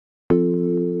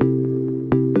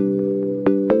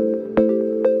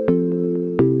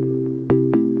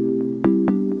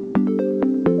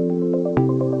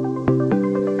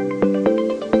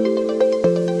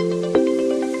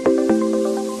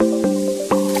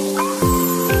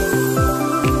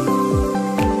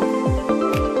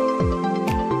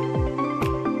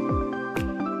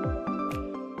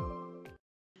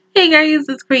guys,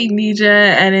 it's Queendija,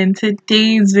 and in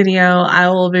today's video, I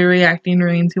will be reacting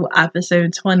to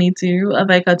episode 22 of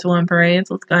Aikatsu on Parade.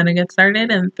 So let's go ahead and get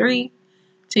started in 3,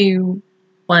 2,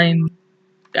 1,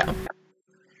 go.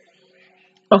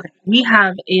 Okay, we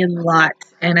have a lot,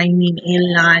 and I mean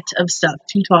a lot of stuff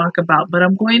to talk about, but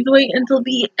I'm going to wait until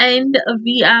the end of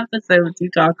the episode to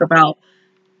talk about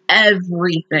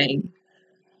everything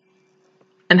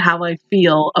and how I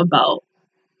feel about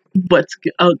what's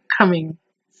coming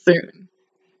soon.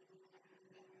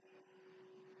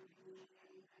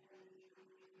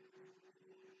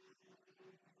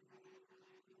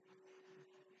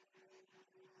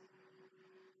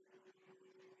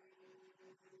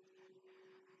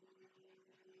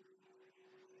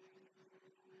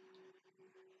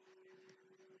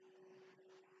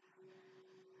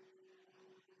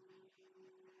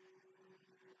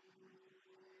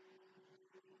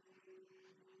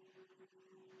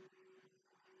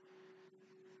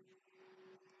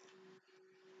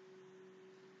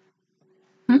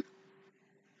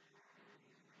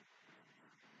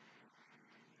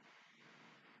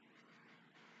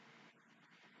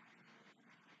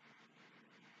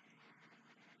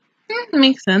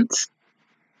 Makes sense.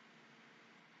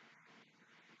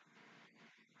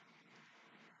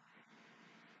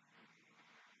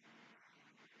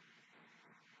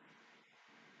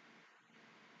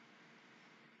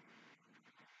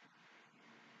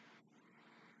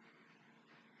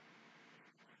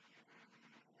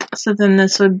 So then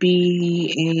this would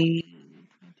be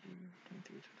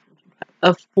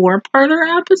a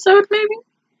 4-parter episode, maybe?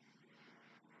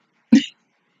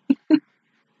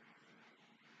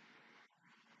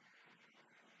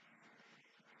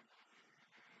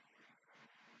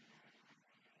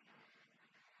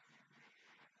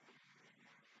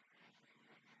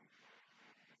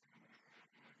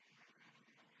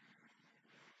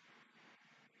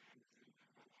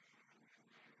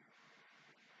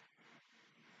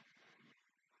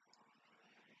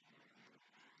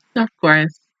 Of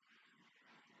course.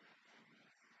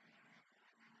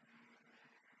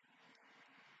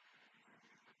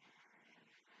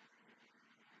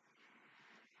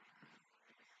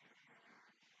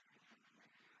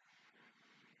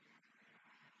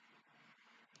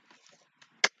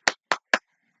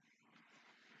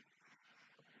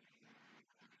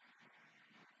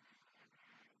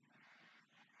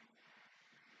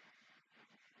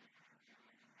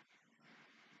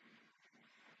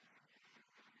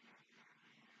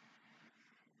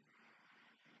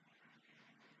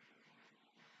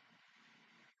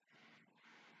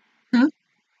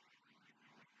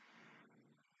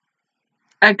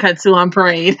 Aikatsu on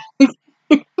Parade.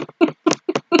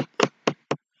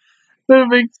 That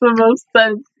makes the most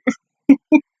sense.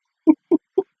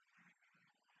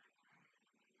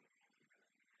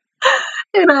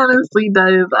 It honestly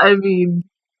does. I mean,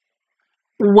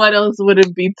 what else would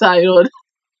it be titled?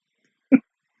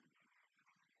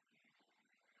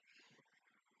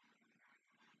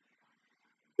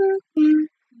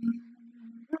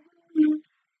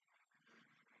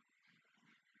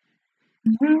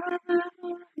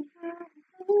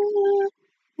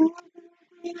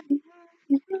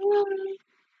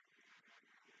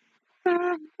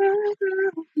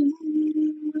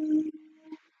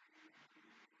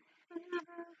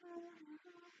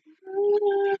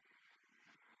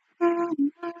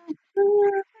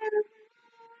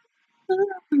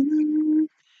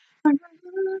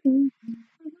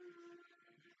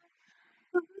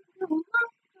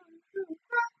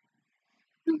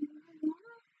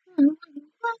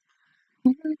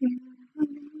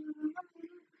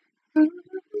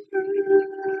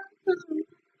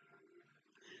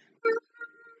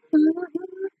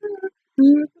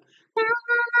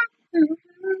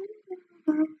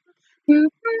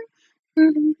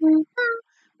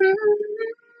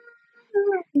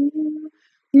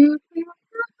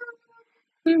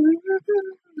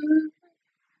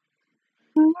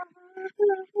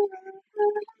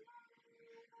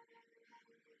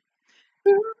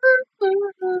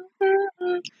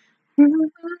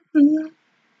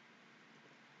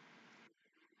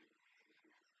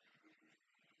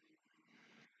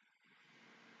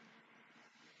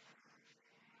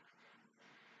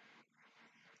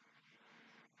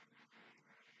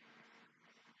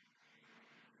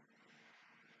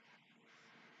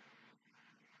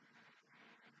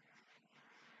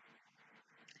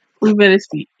 We better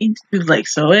see like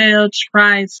Soel,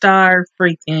 TriStar,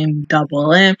 freaking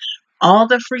Double M, all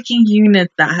the freaking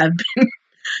units that have been,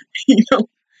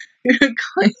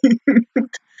 claimed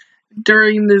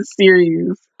during this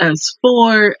series as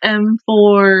 4,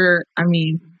 M4, I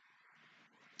mean,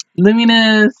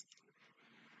 Luminous.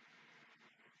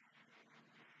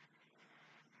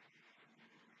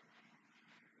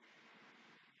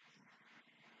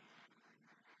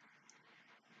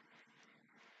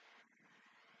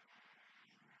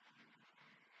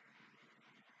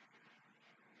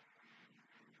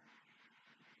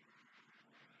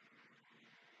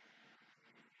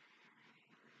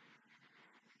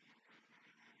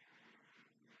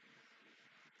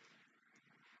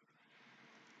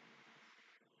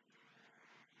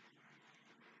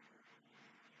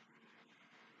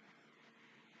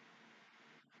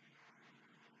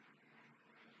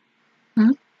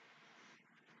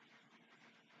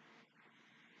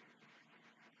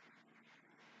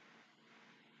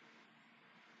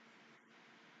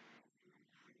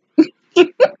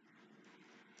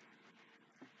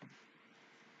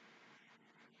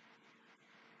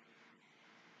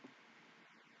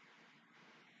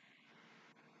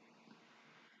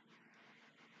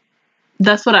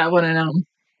 That's what I want to know.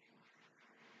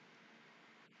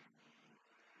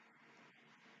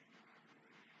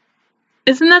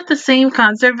 Isn't that the same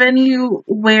concert venue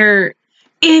where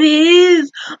it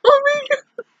is? Oh my god.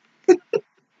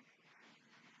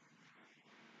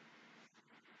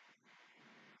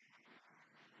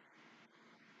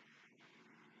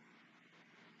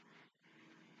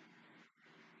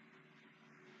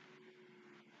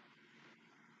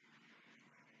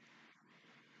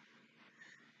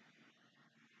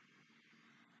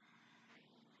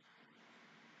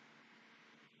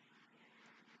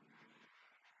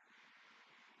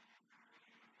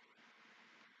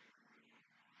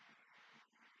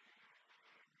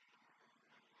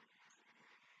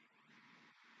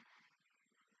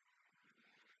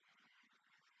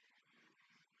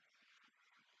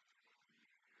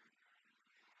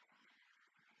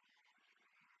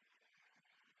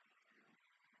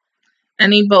 I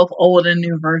need both old and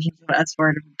new versions of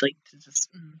S-Word like to just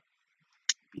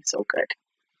be so good.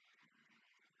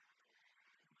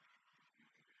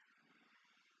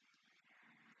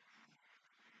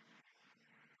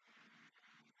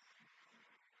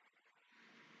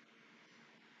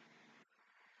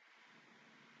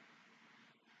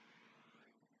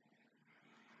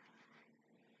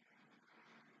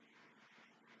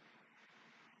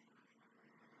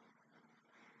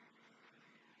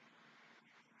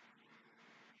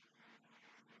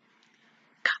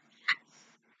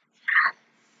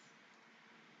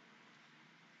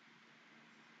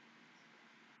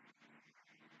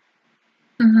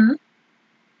 Mm-hmm.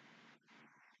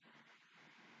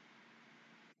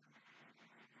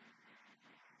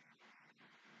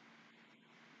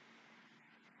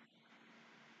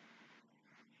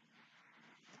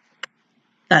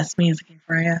 That's music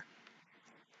for you.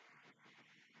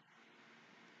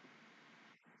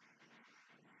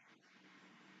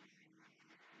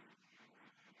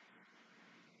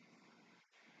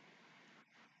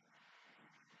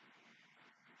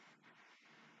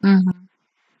 Mm-hmm.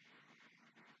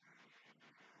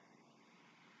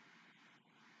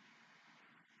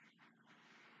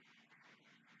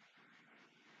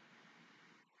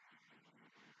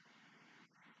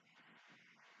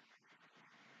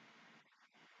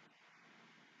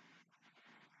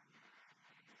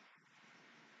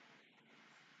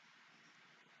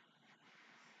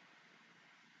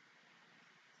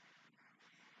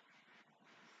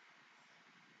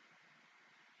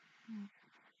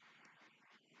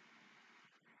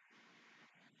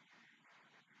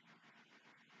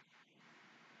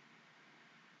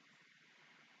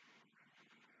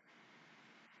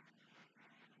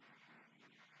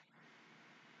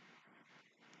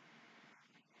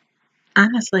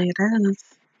 Honestly, it is.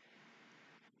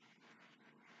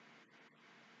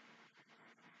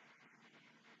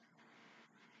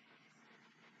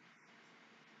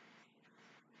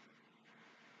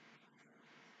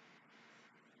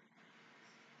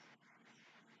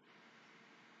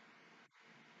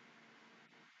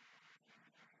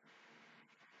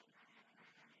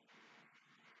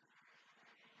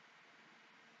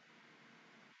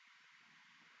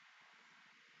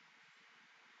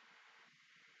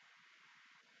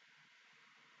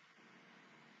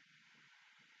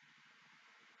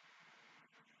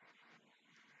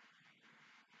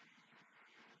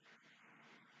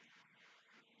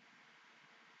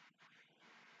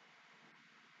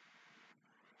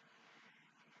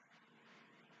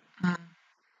 Mm.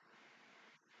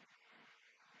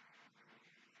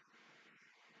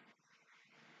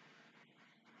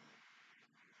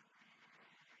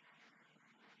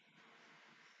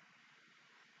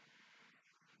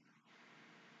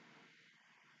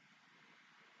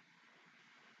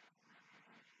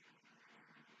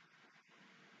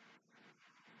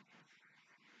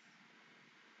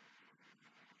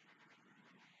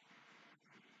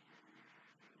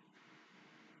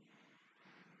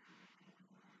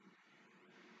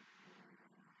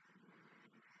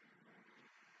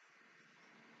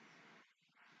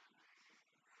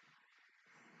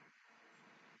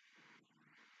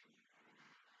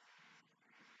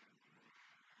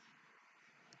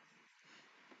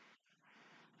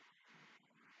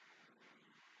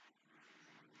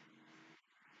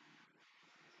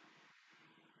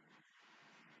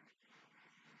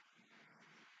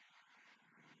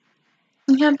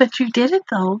 Yeah, but you did it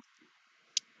though.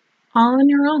 All on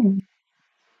your own.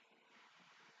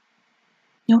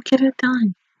 You'll get it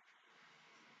done.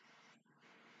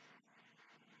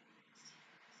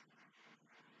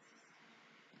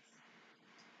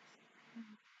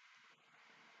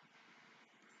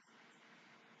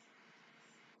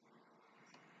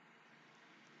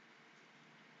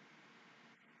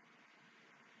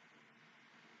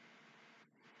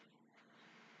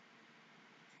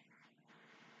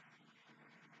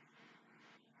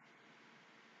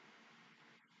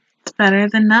 Better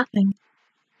than nothing.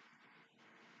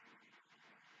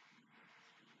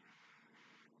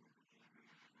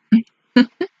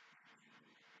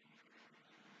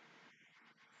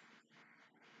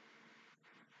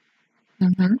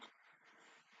 Mm-hmm.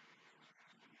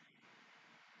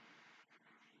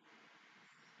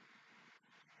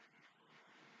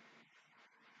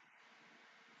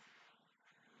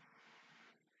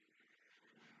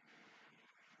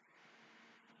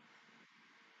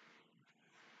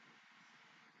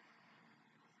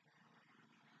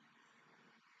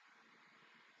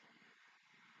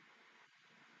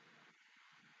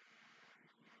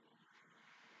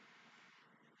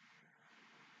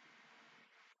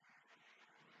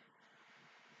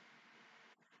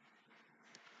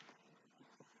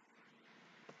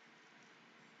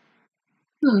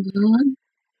 Mm-hmm.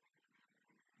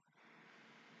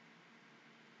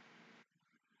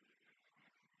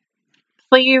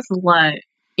 Please let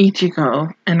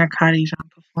Ichigo and Akari-chan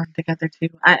perform together too.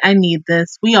 I need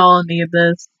this. We all need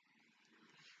this.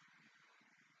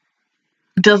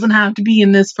 It doesn't have to be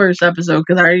in this first episode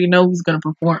because I already know who's gonna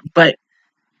perform, but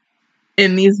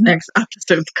in these next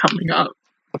episodes coming up.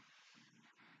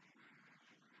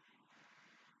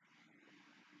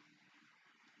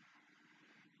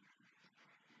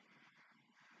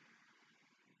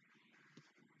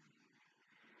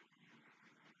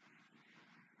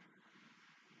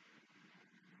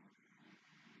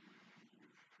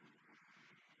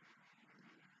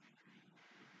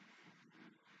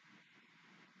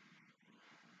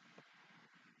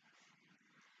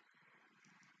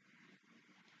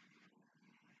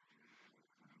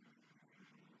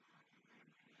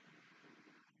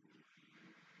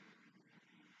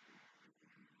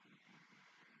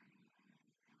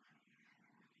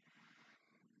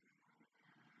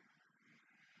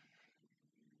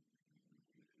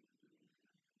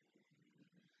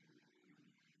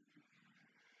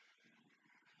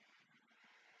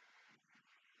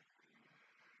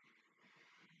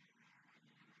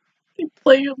 They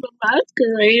play the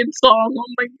Masquerade song.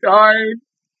 Oh my god.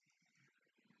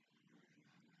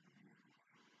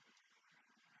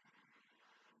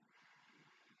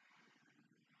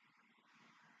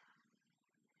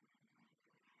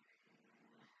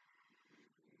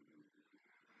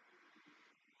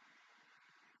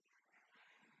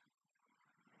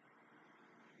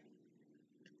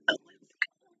 Oh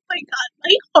my god,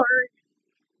 my heart.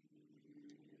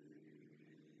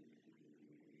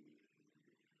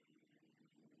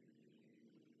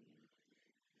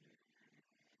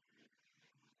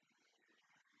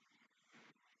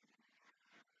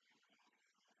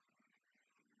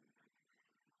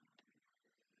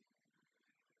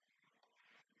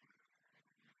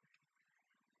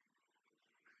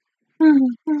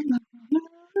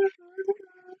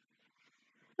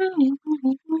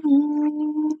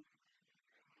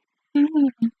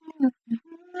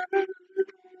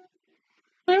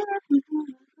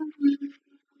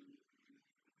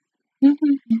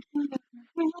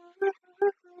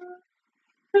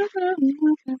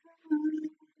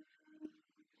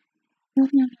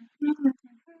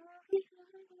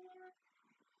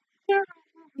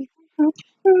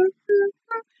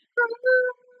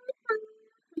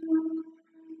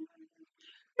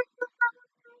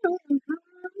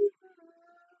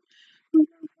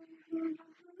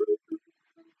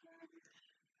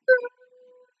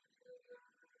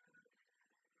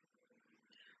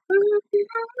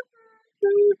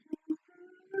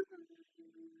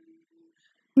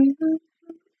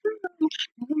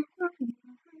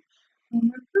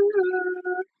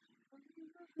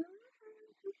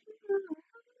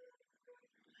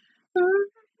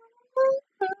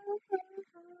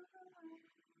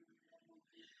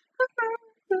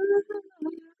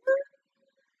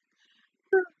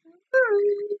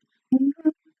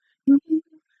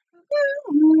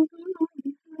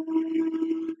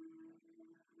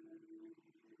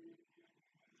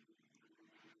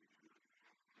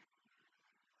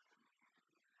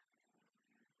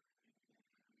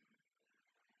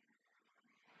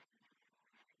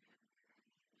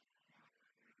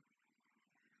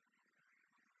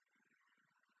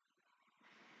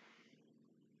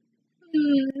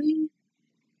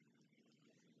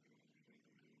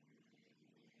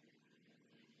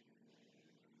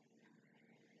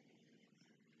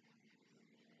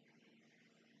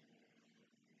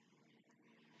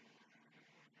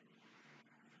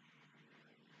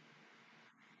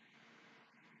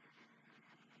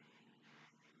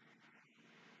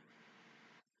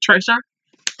 Trisha?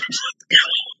 Let's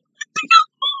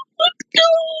go!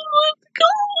 Let's go!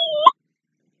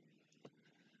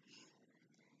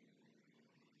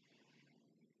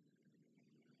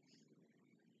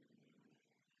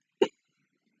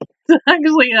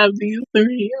 actually have these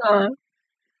three.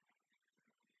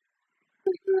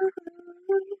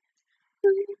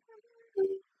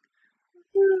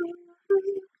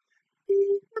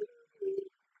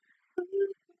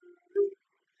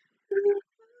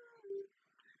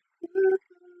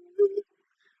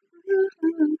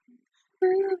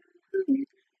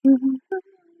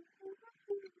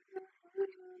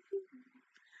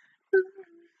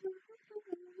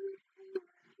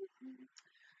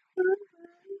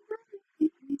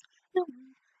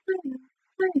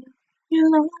 You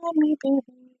love me, baby.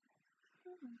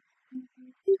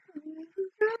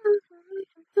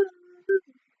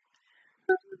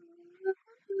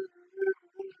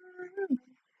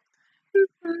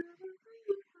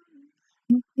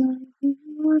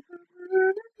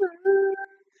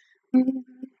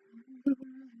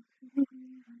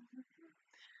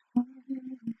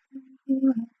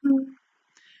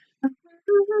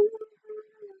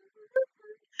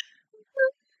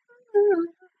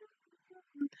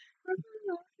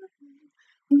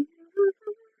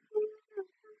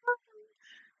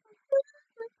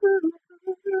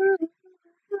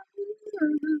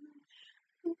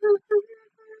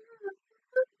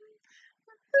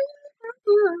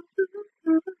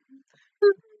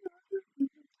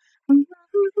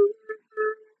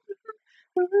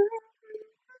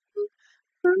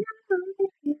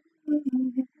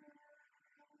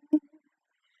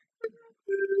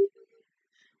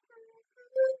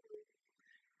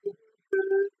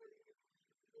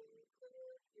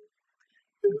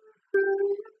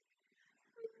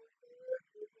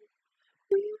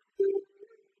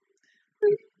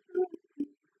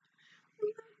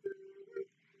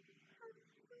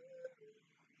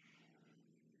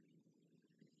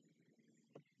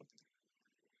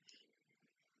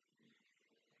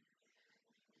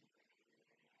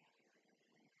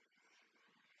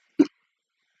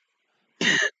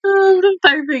 The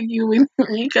fact that you and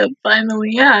Rika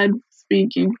finally had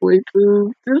speaking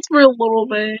voices just for a little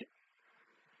bit.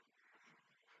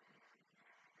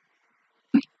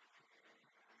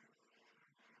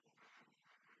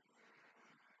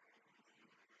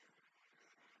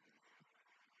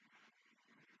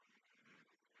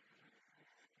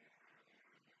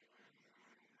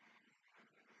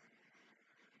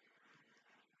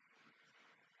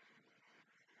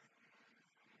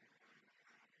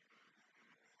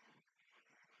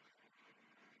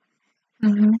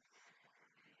 Mm-hmm.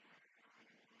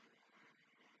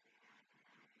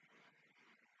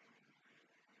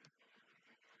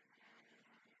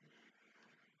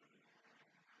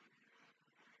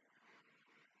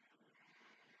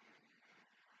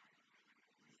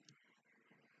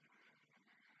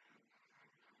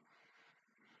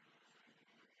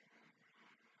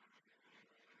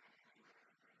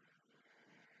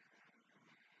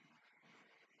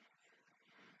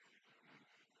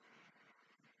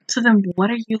 So then what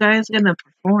are you guys gonna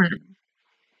perform?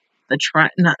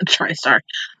 Not the TriStar.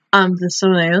 The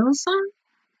Soleil song?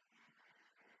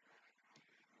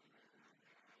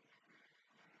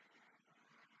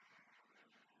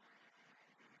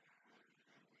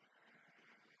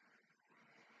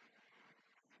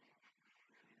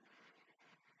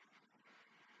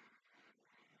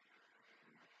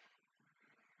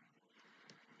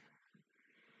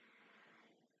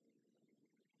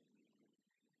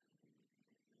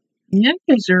 Yeah,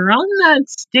 because you're on that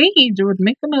stage. It would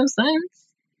make the most sense.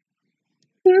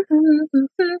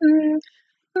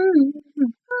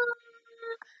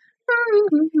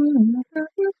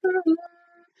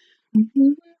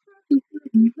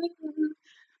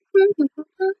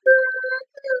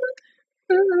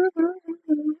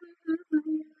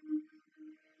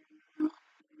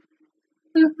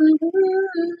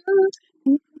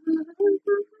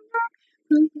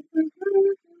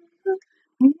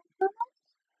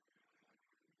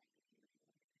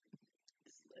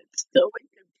 Still a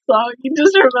good song. You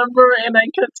just remember in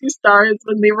Aikatsu Stars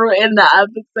when they were in the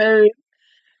episode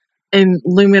and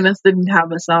Luminous didn't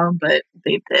have a song, but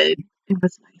they did. It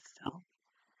was nice though.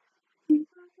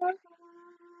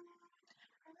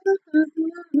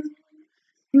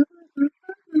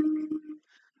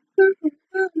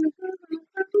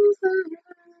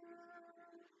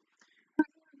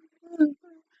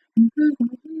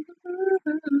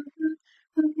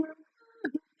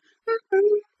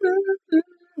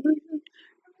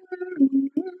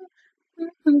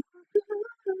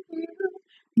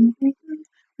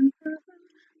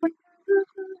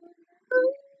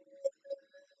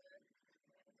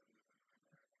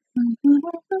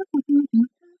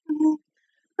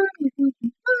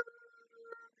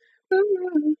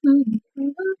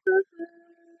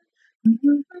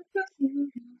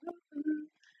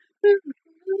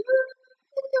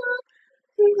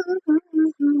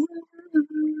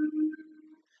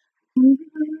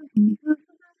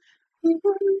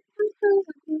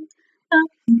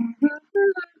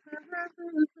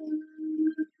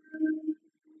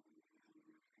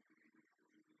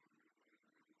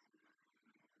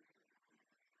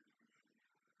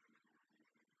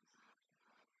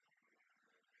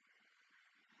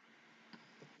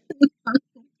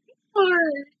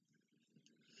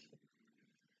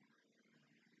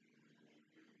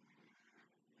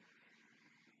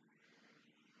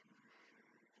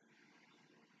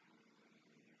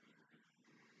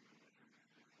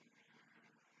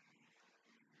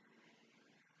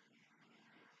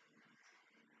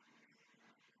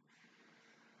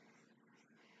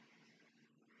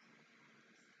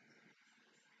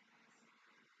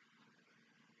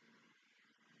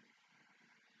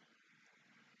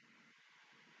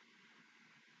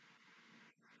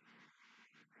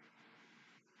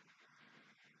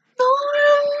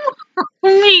 Oh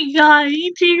my god,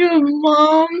 Ichigo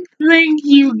mom, thank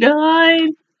you God.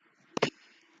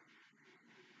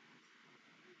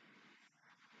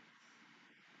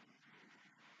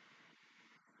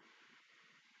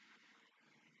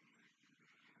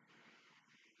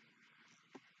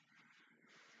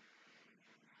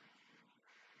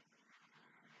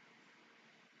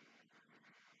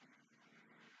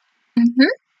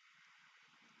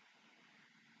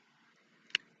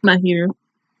 Mahiru,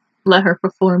 let her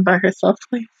perform by herself,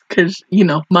 please. Because, you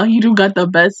know, Mahiru got the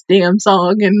best damn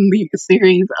song in the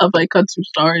series of Aikatsu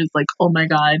stars. Like, oh my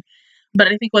god. But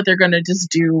I think what they're gonna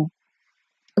just do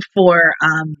for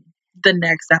the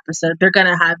next episode, they're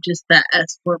gonna have just that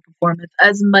S4 performance.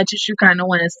 As much as you kind of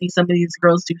want to see some of these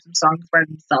girls do some songs by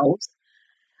themselves,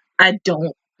 I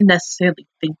don't necessarily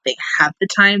think they have the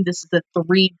time. This is a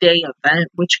 3-day event,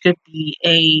 which could be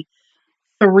a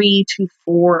 3 to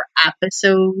 4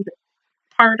 episode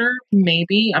parter,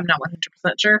 maybe. I'm not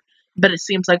 100% sure, but it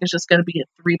seems like it's just going to be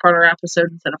a 3-parter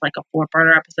episode instead of like a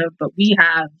 4-parter episode. But we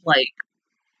have like,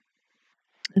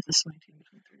 is this 22,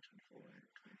 23, 24,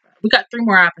 25? We got 3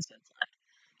 more episodes left,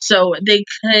 so they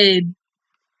could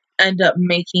end up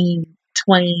making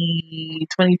 20,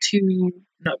 22.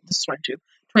 No, this is 22,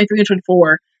 23 and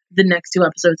 24. The next 2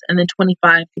 episodes, and then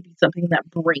 25 could be something that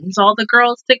brings all the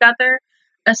girls together,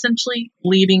 essentially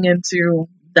leading into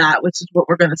that, which is what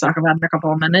we're going to talk about in a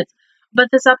couple of minutes. But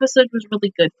this episode was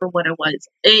really good for what it was.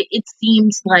 It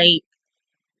seems like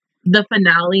the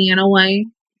finale in a way,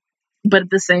 but at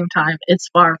the same time, it's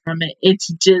far from it. It's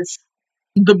just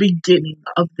the beginning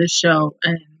of the show,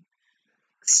 and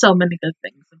so many good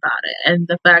things about it. And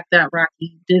the fact that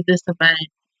Rocky did this event,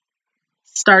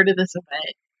 started this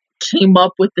event, came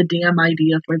up with the damn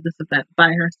idea for this event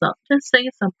by herself, just say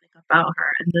something about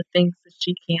her and the things that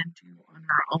she can do on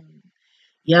her own.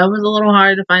 Yeah, it was a little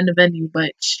hard to find a venue,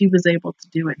 but she was able to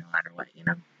do it no matter what, you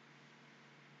know?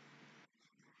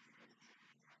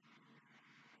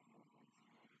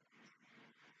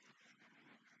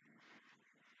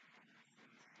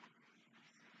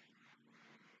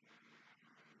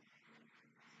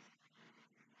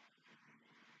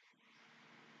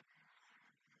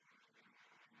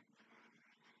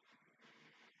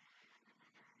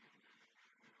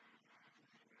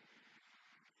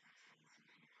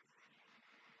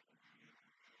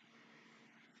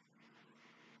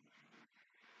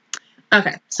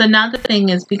 Okay, so now the thing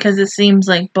is, because it seems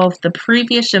like both the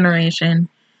previous generation,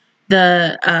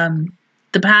 the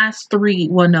past 3,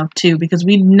 well, no, 2, because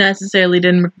we necessarily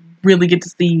didn't really get to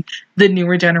see the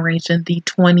newer generation, the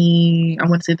 20, I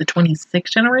want to say the 26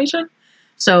 generation.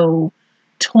 So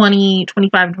 20,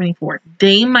 25, and 24.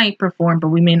 They might perform, but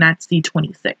we may not see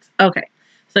 26. Okay.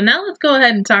 So now let's go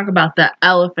ahead and talk about the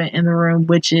elephant in the room,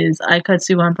 which is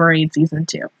Aikatsu on Parade Season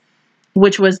 2,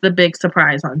 which was the big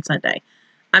surprise on Sunday.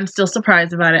 I'm still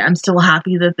surprised about it. I'm still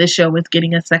happy that this show is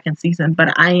getting a second season,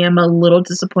 but I am a little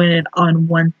disappointed on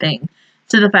one thing.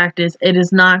 So the fact is, it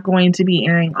is not going to be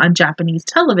airing on Japanese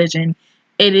television.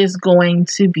 It is going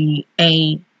to be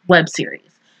a web series.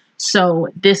 So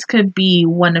this could be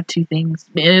one of 2 things.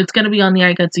 It's going to be on the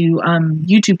Aikatsu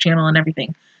YouTube channel and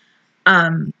everything.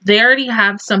 They already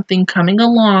have something coming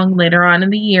along later on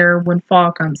in the year when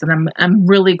fall comes, and I'm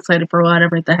really excited for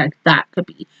whatever the heck that could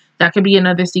be. That could be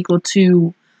another sequel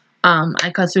to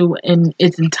Aikatsu, and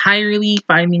it's entirely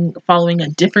following a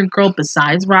different girl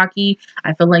besides Rocky.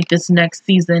 I feel like this next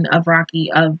season of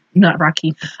Aikatsu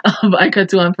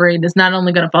on Parade is not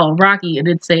only going to follow Rocky, it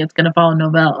did say it's going to follow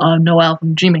Noelle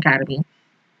from Dream Academy.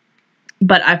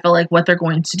 But I feel like what they're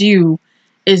going to do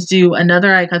is do another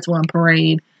Aikatsu on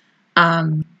Parade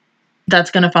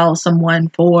that's going to follow someone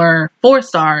for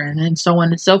 4-star, and then so on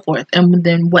and so forth. And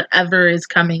then whatever is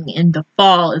coming in the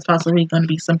fall is possibly going to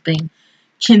be something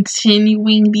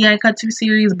continuing the Aikatsu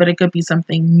series, but it could be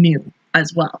something new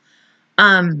as well.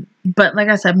 But like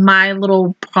I said, my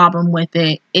little problem with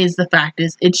it is the fact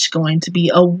is it's going to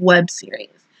be a web series.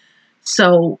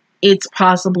 So it's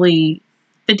possibly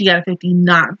 50 out of 50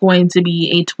 not going to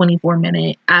be a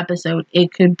 24-minute episode.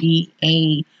 It could be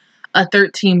a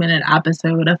 13-minute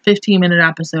episode, a 15-minute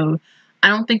episode. I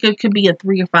don't think it could be a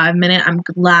 3 or 5 minute. I'm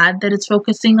glad that it's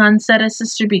focusing on Seta's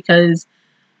sister because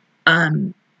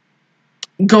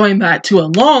going back to a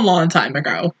long, long time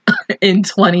ago in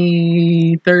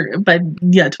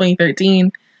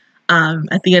 2013,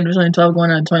 at the end of 2012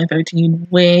 going on 2013,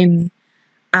 when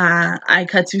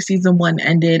Aikatsu season 1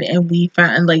 ended and we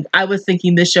found, like, I was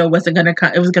thinking this show wasn't gonna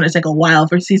come, it was gonna take a while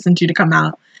for season 2 to come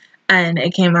out, and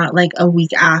it came out like a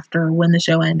week after when the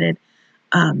show ended.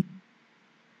 And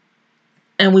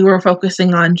we were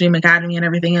focusing on Dream Academy and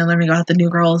everything and learning about the new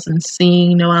girls and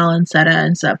seeing Noelle and Seta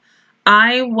and stuff.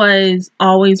 I was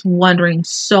always wondering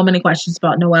so many questions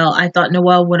about Noelle. I thought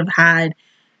Noelle would have had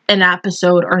an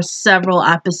episode or several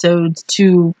episodes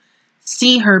to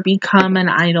see her become an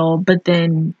idol, but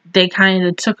then they kind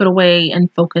of took it away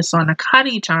and focused on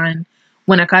Akari-chan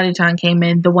when Akari-chan came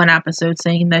in the one episode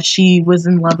saying that she was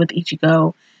in love with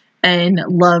Ichigo and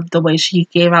loved the way she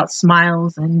gave out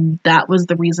smiles, and that was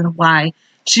the reason why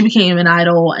she became an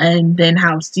idol, and then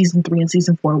how season 3 and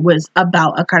season 4 was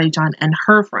about Akari-chan and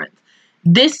her friends.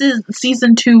 This is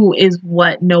season 2 is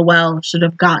what Noelle should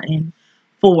have gotten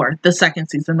for the second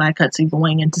season of Aikatsu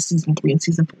going into season 3 and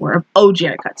season 4 of OG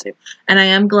Aikatsu. And I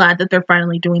am glad that they're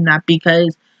finally doing that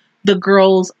because the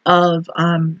girls of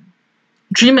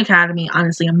Dream Academy,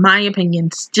 honestly, in my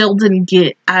opinion, still didn't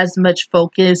get as much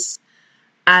focus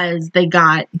as they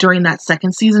got during that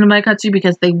second season of Aikatsu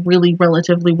because they really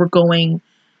relatively were going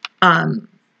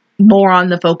more on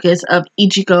the focus of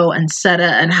Ichigo and Seta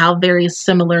and how very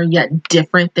similar yet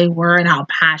different they were and how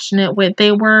passionate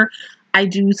they were. I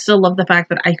do still love the fact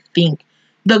that I think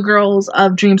the girls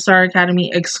of Dreamstar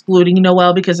Academy, excluding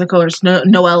Noelle, because of course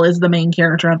Noelle is the main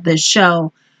character of this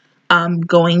show,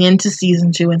 going into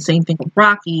season 2, and same thing with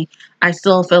Rocky, I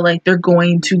still feel like they're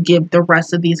going to give the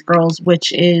rest of these girls,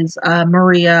 which is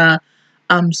Maria,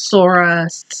 Sora,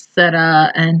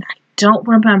 Seta, and I don't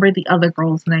remember the other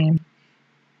girl's name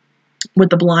with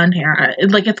the blonde hair.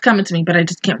 Like, it's coming to me, but I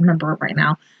just can't remember it right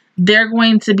now. They're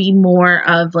going to be more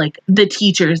of like the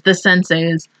teachers, the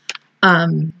senseis,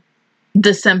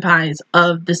 the senpais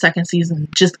of the second season,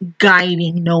 just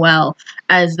guiding Noelle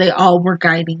as they all were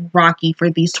guiding Rocky for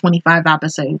these 25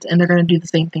 episodes. And they're going to do the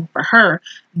same thing for her,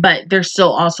 but they're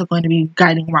still also going to be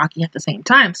guiding Rocky at the same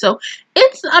time. So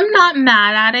I'm not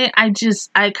mad at it.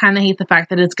 I kind of hate the fact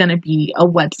that it's going to be a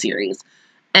web series.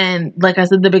 And like I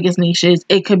said, the biggest niche is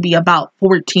it could be about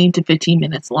 14 to 15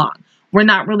 minutes long. We're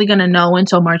not really going to know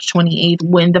until March 28th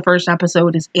when the first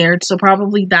episode is aired. So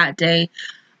probably that day,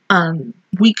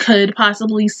 we could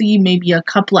possibly see maybe a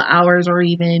couple of hours or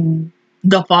even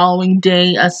the following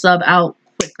day a sub out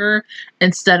quicker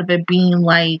instead of it being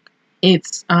like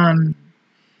it's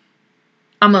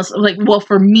almost like, well,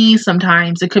 for me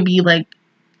sometimes it could be like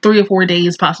 3 or 4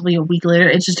 days, possibly a week later.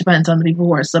 It just depends on the people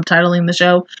who are subtitling the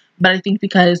show. But I think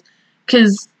because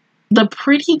the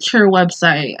Pretty Cure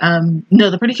website,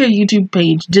 the Pretty Cure YouTube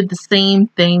page did the same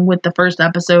thing with the first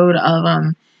episode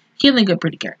of Healing Good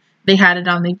Pretty Cure. They had it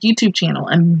on the YouTube channel,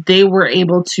 and they were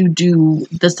able to do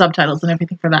the subtitles and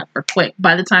everything for that for quick.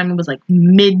 By the time it was like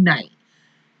midnight,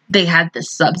 they had the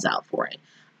subs out for it.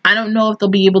 I don't know if they'll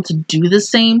be able to do the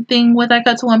same thing with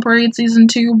Aikatsu on Parade Season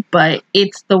 2, but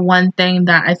it's the one thing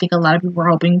that I think a lot of people are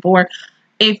hoping for.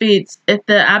 If the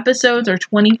episodes are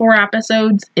 24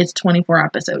 episodes, it's 24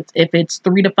 episodes. If it's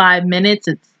 3 to 5 minutes,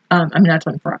 it's, not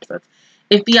 24 episodes.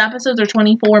 If the episodes are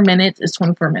 24 minutes, it's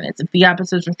 24 minutes. If the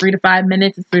episodes are 3 to 5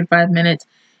 minutes, it's 3 to 5 minutes.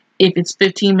 If it's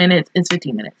 15 minutes, it's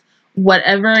 15 minutes.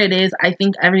 Whatever it is, I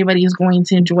think everybody is going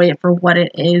to enjoy it for what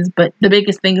it is. But the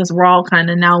biggest thing is we're all kind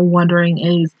of now wondering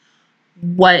is,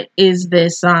 what is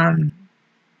this,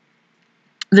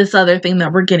 this other thing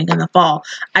that we're getting in the fall?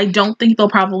 I don't think they'll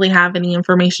probably have any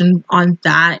information on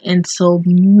that until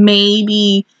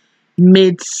maybe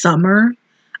midsummer,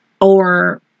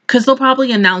 or because they'll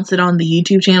probably announce it on the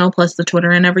YouTube channel plus the Twitter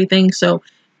and everything. So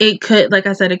it could, like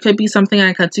I said, it could be something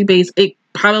Aikatsu based. It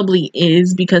probably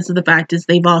is, because of the fact is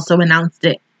they've also announced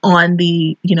it on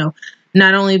the,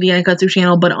 not only the Aikatsu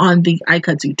channel, but on the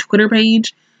Aikatsu Twitter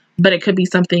page. But it could be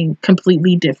something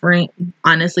completely different.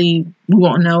 Honestly, we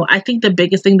won't know. I think the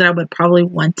biggest thing that I would probably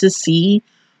want to see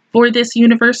for this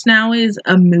universe now is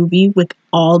a movie with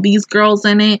all these girls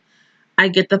in it. I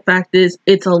get the fact is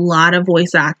it's a lot of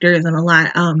voice actors and a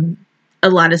lot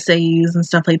of seiyus and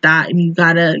stuff like that. And you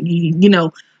gotta,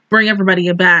 bring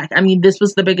everybody back. I mean, this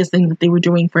was the biggest thing that they were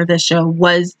doing for this show,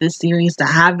 was this series to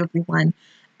have everyone.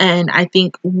 And I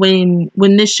think when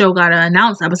this show got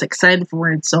announced, I was excited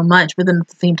for it so much. But then at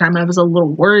the same time, I was a little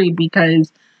worried,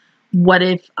 because what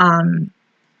if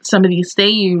some of these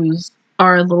seiyus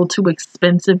are a little too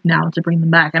expensive now to bring them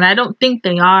back? And I don't think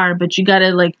they are, but you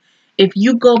gotta, like, if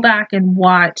you go back and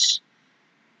watch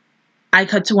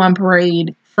Aikatsu on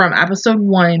Parade from episode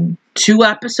 1 to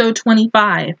episode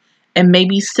 25 and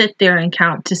maybe sit there and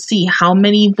count to see how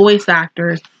many voice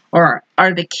actors or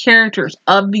are the characters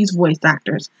of these voice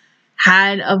actors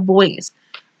had a voice.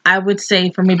 I would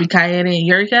say for maybe Kaede and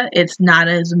Yurika, it's not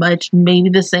as much. Maybe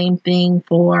the same thing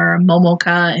for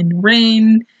Momoka and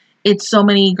Rin. It's so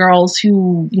many girls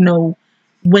who, you know,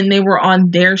 when they were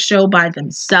on their show by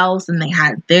themselves and they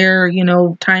had their, you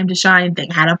know, time to shine, they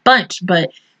had a bunch.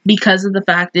 But because of the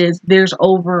fact is there's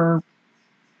over,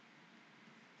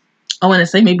 I want to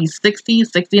say maybe 60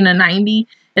 to 90.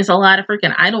 It's a lot of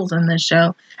freaking idols in this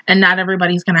show. And not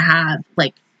everybody's going to have,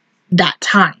 like, that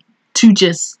time to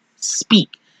just speak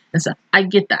and stuff. I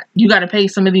get that. You got to pay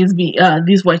some of these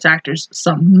voice actors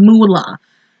some moolah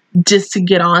just to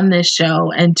get on this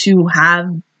show and to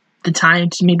have the time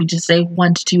to maybe just say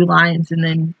 1 to 2 lines and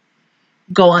then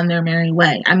go on their merry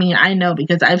way. I mean, I know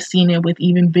because I've seen it with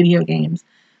even video games.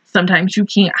 Sometimes you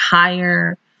can't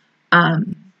hire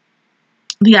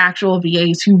the actual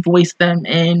VAs who voice them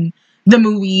in the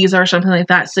movies or something like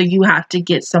that. So you have to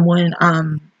get someone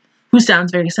who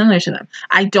sounds very similar to them.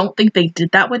 I don't think they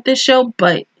did that with this show,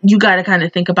 but you got to kind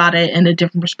of think about it in a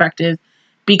different perspective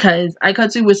because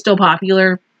Aikatsu was still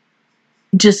popular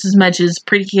just as much as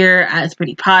Pretty Cure, as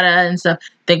Pretty Pada and stuff.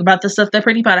 Think about the stuff that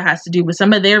Pretty Pada has to do with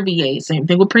some of their VAs. Same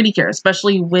thing with Pretty Cure,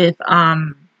 especially with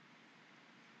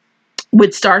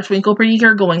Star Twinkle Pretty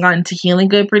Cure going on to Healing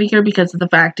Good Pretty Cure, because of the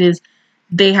fact is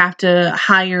they have to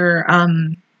hire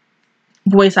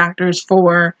voice actors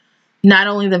for not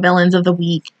only the villains of the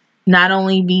week, not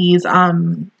only these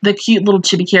the cute little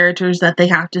chibi characters that they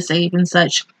have to save and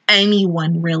such,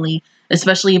 anyone really,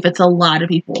 especially if it's a lot of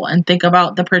people, and think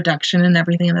about the production and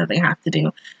everything that they have to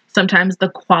do. Sometimes the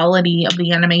quality of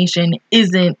the animation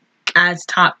isn't as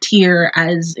top tier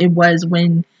as it was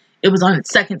when it was on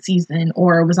its second season,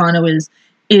 or it was on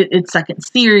its second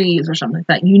series or something like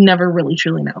that. You never really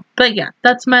truly know. But yeah,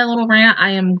 that's my little rant.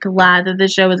 I am glad that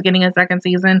this show is getting a second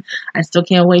season. I still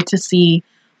can't wait to see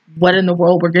what in the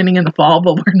world we're getting in the fall,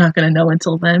 but we're not going to know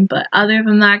until then. But other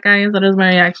than that, guys, that is my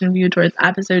reaction view towards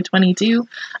episode 22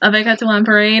 of Aikatsu on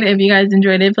Parade. If you guys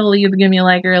enjoyed it, feel free to give me a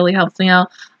like. It really helps me out.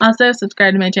 Also,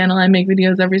 subscribe to my channel. I make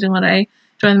videos every single day.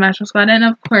 Join the Master Squad. And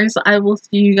of course, I will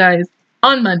see you guys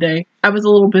on Monday. I was a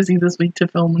little busy this week to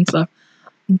film and stuff,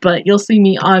 but you'll see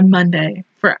me on Monday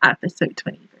for episode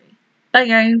 23. Bye,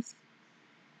 guys.